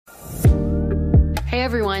Hey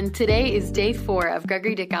everyone, today is day 4 of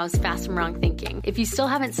Gregory Dickau's Fast from Wrong Thinking. If you still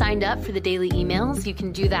haven't signed up for the daily emails, you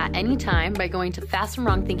can do that anytime by going to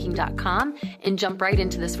fastfromwrongthinking.com and jump right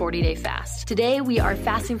into this 40-day fast. Today we are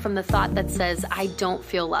fasting from the thought that says, I don't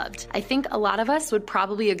feel loved. I think a lot of us would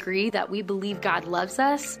probably agree that we believe God loves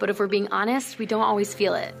us, but if we're being honest, we don't always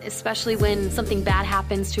feel it, especially when something bad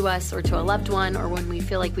happens to us or to a loved one, or when we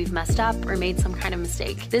feel like we've messed up or made some kind of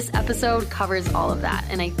mistake. This episode covers all of that,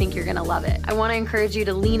 and I think you're gonna love it. I wanna encourage you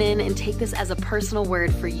to lean in and take this as a personal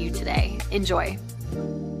word for you today. Enjoy.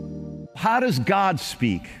 How does God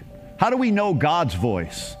speak? How do we know God's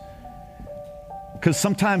voice? Because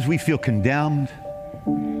sometimes we feel condemned.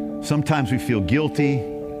 Sometimes we feel guilty.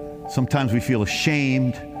 Sometimes we feel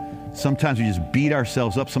ashamed. Sometimes we just beat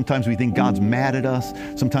ourselves up. Sometimes we think God's mad at us.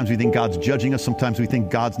 Sometimes we think God's judging us. Sometimes we think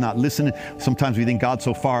God's not listening. Sometimes we think God's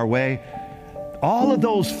so far away. All of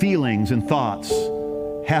those feelings and thoughts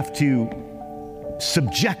have to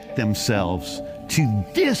subject themselves to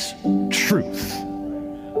this truth.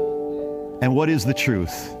 And what is the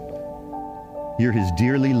truth? You're his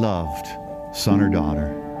dearly loved son or daughter,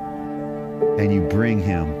 and you bring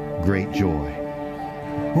him great joy.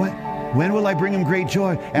 What? When will I bring him great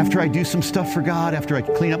joy? After I do some stuff for God, after I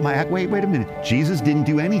clean up my act. Wait a minute. Jesus didn't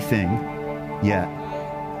do anything yet.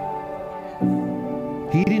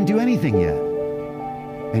 He didn't do anything yet.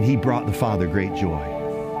 And he brought the Father great joy.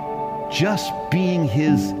 Just being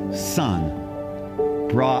his son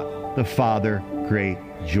brought the Father great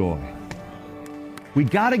joy. We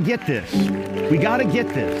got to get this. We got to get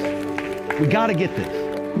this. We got to get this.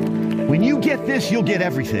 When you get this, you'll get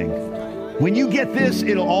everything. When you get this,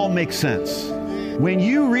 it'll all make sense. When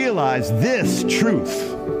you realize this truth,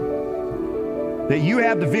 that you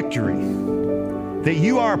have the victory, that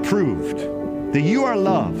you are approved, that you are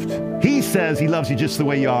loved. He says he loves you just the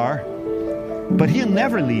way you are, but he'll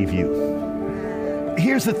never leave you.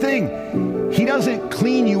 Here's the thing. He doesn't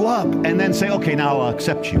clean you up and then say, okay, now I'll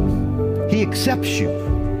accept you. He accepts you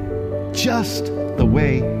just the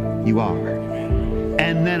way you are.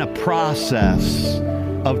 And then a process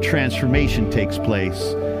of transformation takes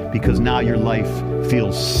place because now your life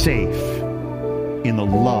feels safe in the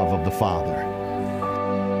love of the Father.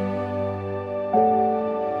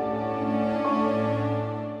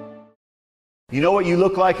 You know what you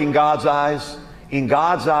look like in God's eyes? In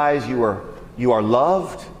God's eyes, you are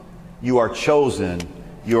loved, you are chosen,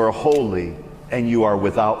 you are holy, and you are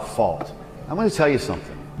without fault. I'm going to tell you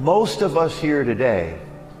something. Most of us here today,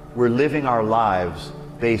 we're living our lives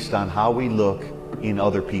based on how we look in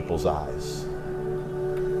other people's eyes.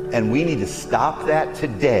 And we need to stop that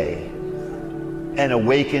today and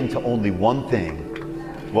awaken to only one thing,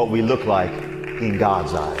 what we look like in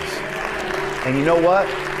God's eyes. And you know what?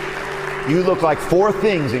 You look like 4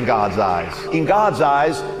 things in God's eyes. In God's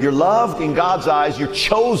eyes, you're loved. In God's eyes, you're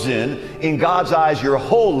chosen. In God's eyes, you're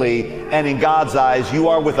holy. And in God's eyes, you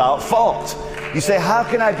are without fault. You say, how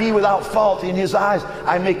can I be without fault in his eyes?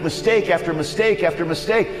 I make mistake after mistake after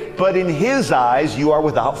mistake. But in his eyes, you are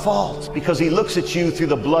without fault because he looks at you through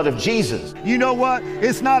the blood of Jesus. You know what?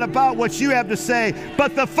 It's not about what you have to say,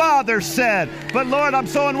 but the Father said. But Lord, I'm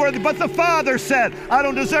so unworthy. But the Father said, I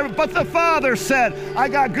don't deserve it. But the Father said, I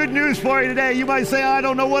got good news for you today. You might say, I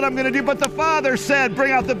don't know what I'm going to do. But the Father said,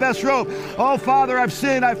 bring out the best robe. Oh, Father, I've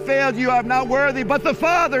sinned. I've failed you. I'm not worthy. But the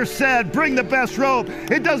Father said, bring the best robe.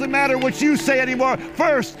 It doesn't matter what you say anymore.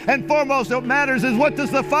 First and foremost, what matters is what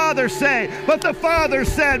does the Father say? But the Father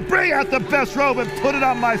said, bring out the best robe and put it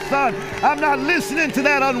on my son. I'm not listening to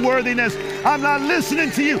that unworthiness. I'm not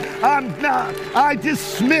listening to you. I'm not. I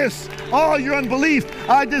dismiss all your unbelief.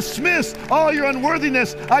 I dismiss all your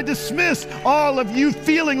unworthiness. I dismiss all of you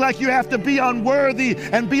feeling like you have to be unworthy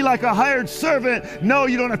and be like a hired servant. No,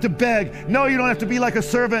 you don't have to beg. No, you don't have to be like a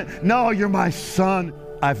servant. No, you're my son.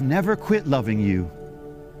 I've never quit loving you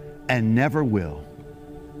and never will.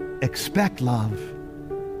 Expect love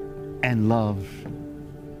and love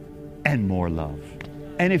and more love.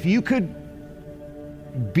 And if you could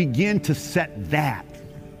begin to set that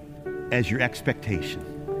as your expectation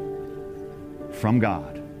from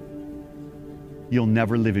God, you'll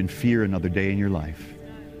never live in fear another day in your life.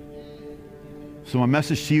 So my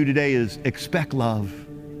message to you today is expect love,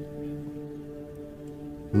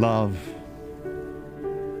 love,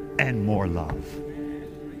 and more love.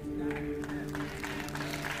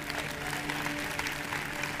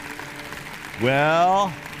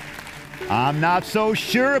 Well, I'm not so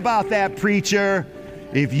sure about that, preacher.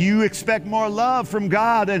 If you expect more love from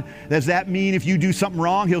God, then does that mean if you do something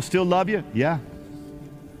wrong, he'll still love you? Yeah.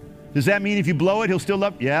 Does that mean if you blow it, he'll still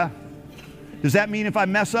love you? Yeah. Does that mean if I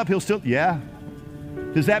mess up, he'll still? Yeah.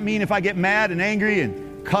 Does that mean if I get mad and angry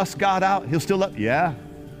and cuss God out, he'll still love you. Yeah.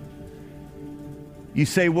 You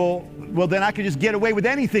say, well, then I could just get away with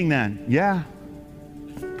anything then. Yeah,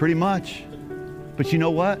 pretty much. But you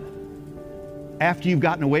know what? After you've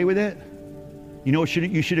gotten away with it, you know what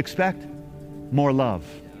you should expect? More love.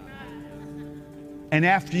 And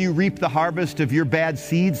after you reap the harvest of your bad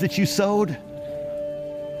seeds that you sowed,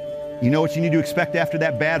 you know what you need to expect after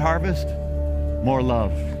that bad harvest? More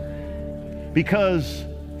love. Because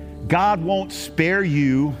God won't spare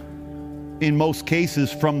you, in most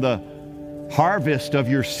cases, from the harvest of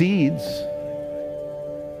your seeds,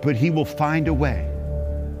 but he will find a way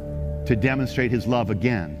to demonstrate his love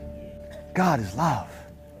again. God is love.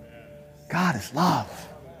 God is love.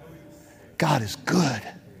 God is good.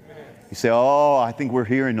 You say, oh, I think we're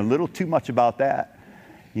hearing a little too much about that.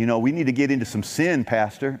 You know, we need to get into some sin,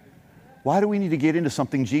 Pastor. Why do we need to get into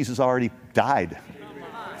something Jesus already died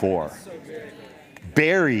for?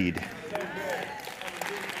 Buried.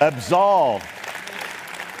 Absolved.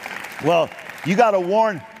 Well, you got to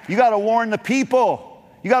warn the people.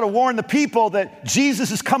 You got to warn the people that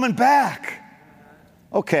Jesus is coming back.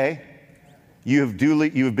 Okay. You have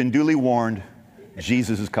been duly warned.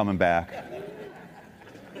 Jesus is coming back.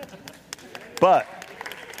 But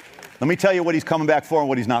let me tell you what he's coming back for and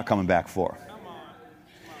what he's not coming back for.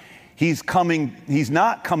 He's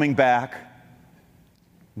not coming back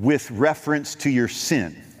with reference to your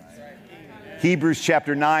sin. Hebrews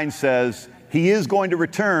chapter 9 says he is going to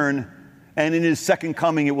return, and in his second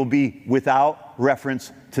coming it will be without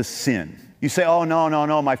reference to sin. You say, oh,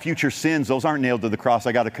 no, my future sins, those aren't nailed to the cross.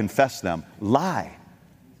 I got to confess them. Lie.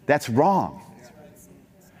 That's wrong.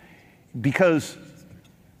 Because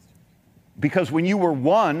when you were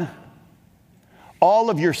one, all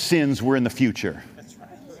of your sins were in the future.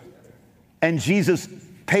 And Jesus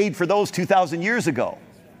paid for those 2,000 years ago.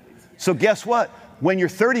 So guess what? When you're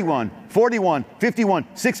 31, 41, 51,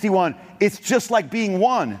 61, it's just like being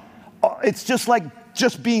one. It's just like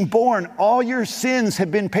just being born. All your sins have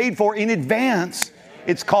been paid for in advance.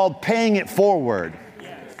 It's called paying it forward.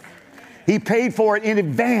 He paid for it in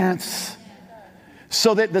advance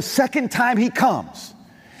so that the second time he comes,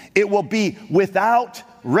 it will be without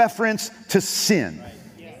reference to sin.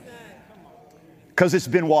 Because it's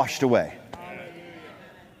been washed away.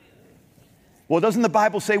 Well, doesn't the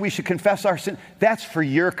Bible say we should confess our sin? That's for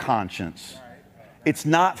your conscience. It's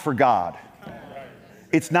not for God.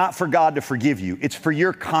 It's not for God to forgive you. It's for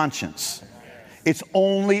your conscience. It's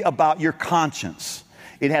only about your conscience.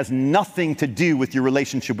 It has nothing to do with your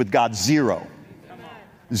relationship with God. Zero.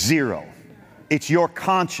 Zero. It's your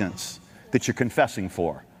conscience that you're confessing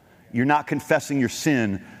for. You're not confessing your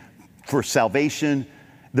sin for salvation.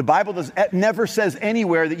 The Bible never says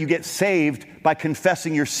anywhere that you get saved by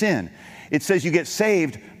confessing your sin. It says you get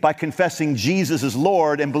saved by confessing Jesus is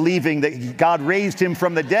Lord and believing that God raised him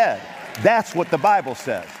from the dead. That's what the Bible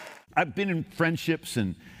says. I've been in friendships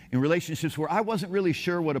and in relationships where I wasn't really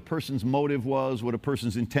sure what a person's motive was, what a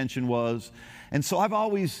person's intention was. And so I've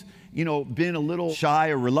always, been a little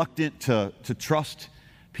shy or reluctant to trust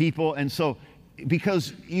people. And so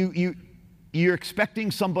because you're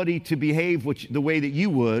expecting somebody to behave the way that you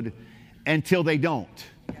would until they don't.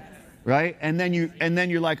 Right? And then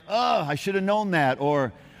you're like, oh, I should have known that.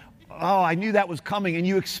 Or, oh, I knew that was coming. And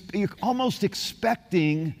you're almost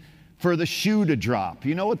expecting for the shoe to drop.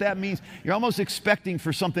 You know what that means? You're almost expecting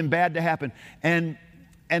for something bad to happen. And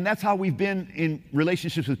that's how we've been in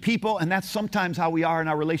relationships with people. And that's sometimes how we are in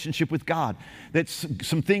our relationship with God. That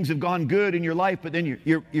some things have gone good in your life, but then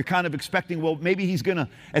you're kind of expecting, well, maybe he's going to,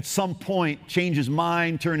 at some point, change his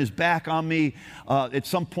mind, turn his back on me. At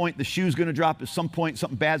some point, the shoe's going to drop. At some point,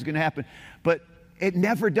 something bad's going to happen. But it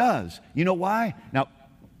never does. You know why? Now,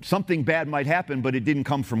 something bad might happen, but it didn't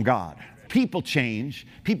come from God. People change.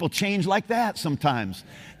 People change like that sometimes.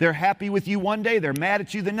 They're happy with you one day, they're mad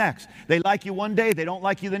at you the next. They like you one day, they don't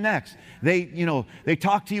like you the next. They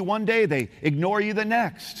talk to you one day, they ignore you the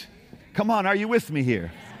next. Come on, are you with me here?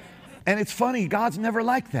 And it's funny, God's never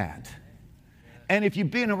like that. And if you've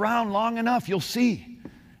been around long enough, you'll see.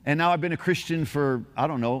 And now I've been a Christian for,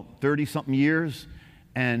 30-something years.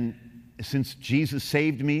 And since Jesus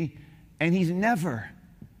saved me, and He's never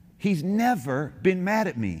been mad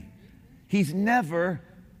at me. He's never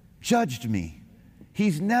judged me.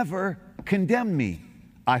 He's never condemned me.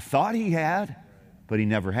 I thought He had, but He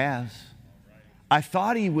never has. I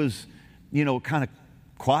thought He was, kind of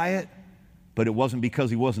quiet, but it wasn't because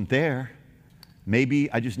He wasn't there. Maybe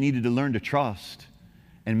I just needed to learn to trust.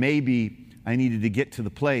 And maybe I needed to get to the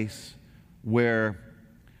place where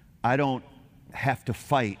I don't have to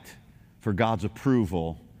fight for God's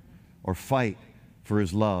approval or fight for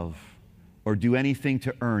His love or do anything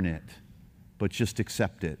to earn it. but just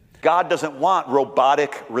accept it. God doesn't want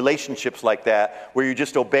robotic relationships like that where you're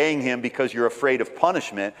just obeying him because you're afraid of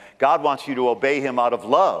punishment. God wants you to obey him out of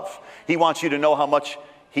love. He wants you to know how much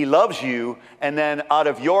he loves you, and then out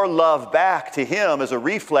of your love back to him as a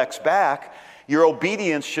reflex back, your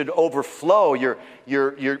obedience should overflow. Your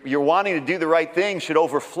wanting to do the right thing should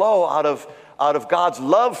overflow out of God's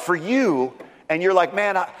love for you. And you're like,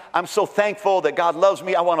 man, I'm so thankful that God loves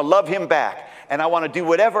me. I want to love him back. And I want to do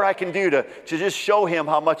whatever I can do to just show him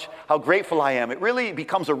how grateful I am. It really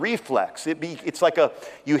becomes a reflex. It's like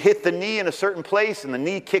you hit the knee in a certain place and the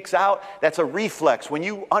knee kicks out. That's a reflex. When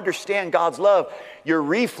you understand God's love, your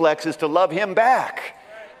reflex is to love him back.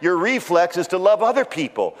 Your reflex is to love other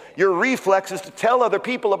people. Your reflex is to tell other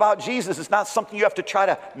people about Jesus. It's not something you have to try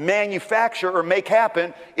to manufacture or make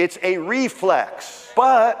happen. It's a reflex.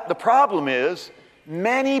 But the problem is,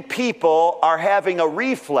 many people are having a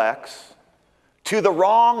reflex to the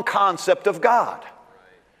wrong concept of God.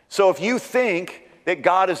 So if you think that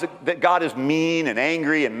God is mean and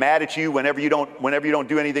angry and mad at you whenever you don't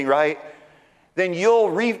do anything right, then your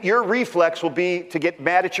reflex will be to get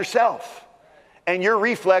mad at yourself. And your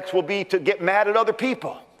reflex will be to get mad at other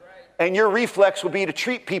people. And your reflex will be to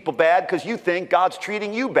treat people bad because you think God's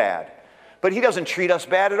treating you bad. But he doesn't treat us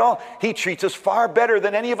bad at all. He treats us far better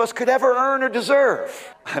than any of us could ever earn or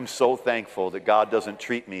deserve. I'm so thankful that God doesn't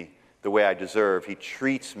treat me the way I deserve. He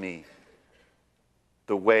treats me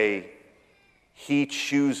the way he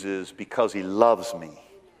chooses because he loves me.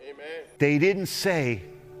 Amen. They didn't say,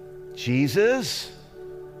 Jesus,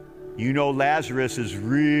 you know Lazarus has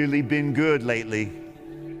really been good lately.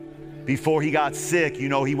 Before he got sick, he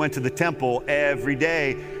went to the temple every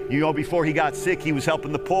day. Before he got sick, he was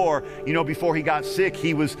helping the poor. Before he got sick,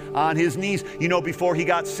 he was on his knees. Before he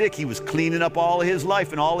got sick, he was cleaning up all of his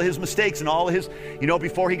life and all of his mistakes and all of his,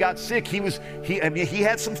 before he got sick, he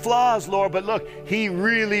had some flaws, Lord, but look, he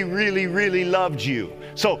really, really, really loved you.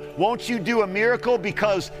 So won't you do a miracle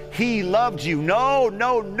because he loved you?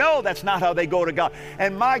 No, that's not how they go to God.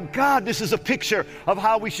 And my God, this is a picture of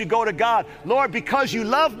how we should go to God. Lord, because you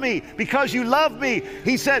love me,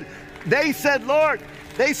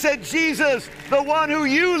 they said, Jesus, the one who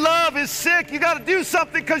you love is sick. You got to do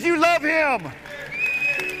something because you love him.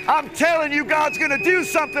 I'm telling you, God's going to do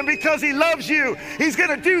something because he loves you. He's going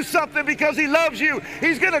to do something because he loves you.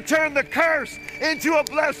 He's going to turn the curse into a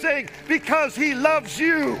blessing because he loves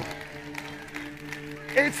you.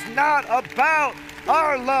 It's not about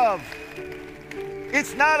our love.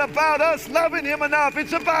 It's not about us loving him enough.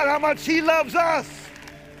 It's about how much he loves us.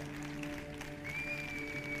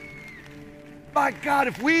 My God,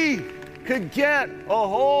 if we could get a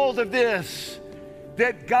hold of this,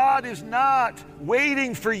 that God is not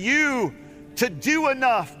waiting for you to do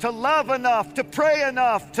enough, to love enough, to pray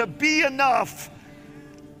enough, to be enough.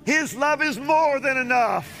 His love is more than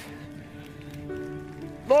enough.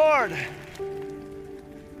 Lord,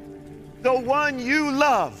 the one you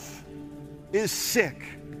love is sick.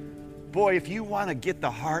 Boy, if you want to get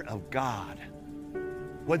the heart of God,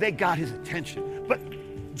 well, they got his attention. But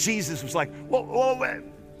Jesus was like, whoa,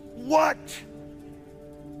 what?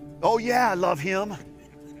 Oh yeah, I love him.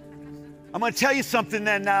 I'm going to tell you something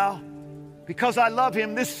then now. Because I love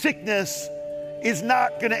him, this sickness is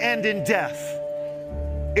not going to end in death.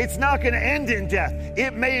 It's not going to end in death.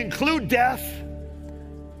 It may include death,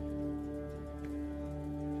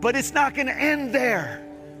 but it's not going to end there.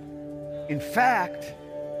 In fact,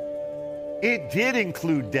 it did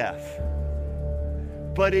include death,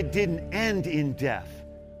 but it didn't end in death.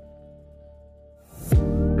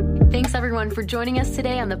 Thanks everyone for joining us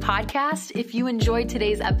today on the podcast. If you enjoyed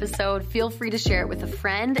today's episode, feel free to share it with a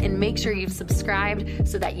friend and make sure you've subscribed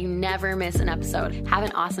so that you never miss an episode. Have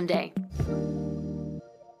an awesome day.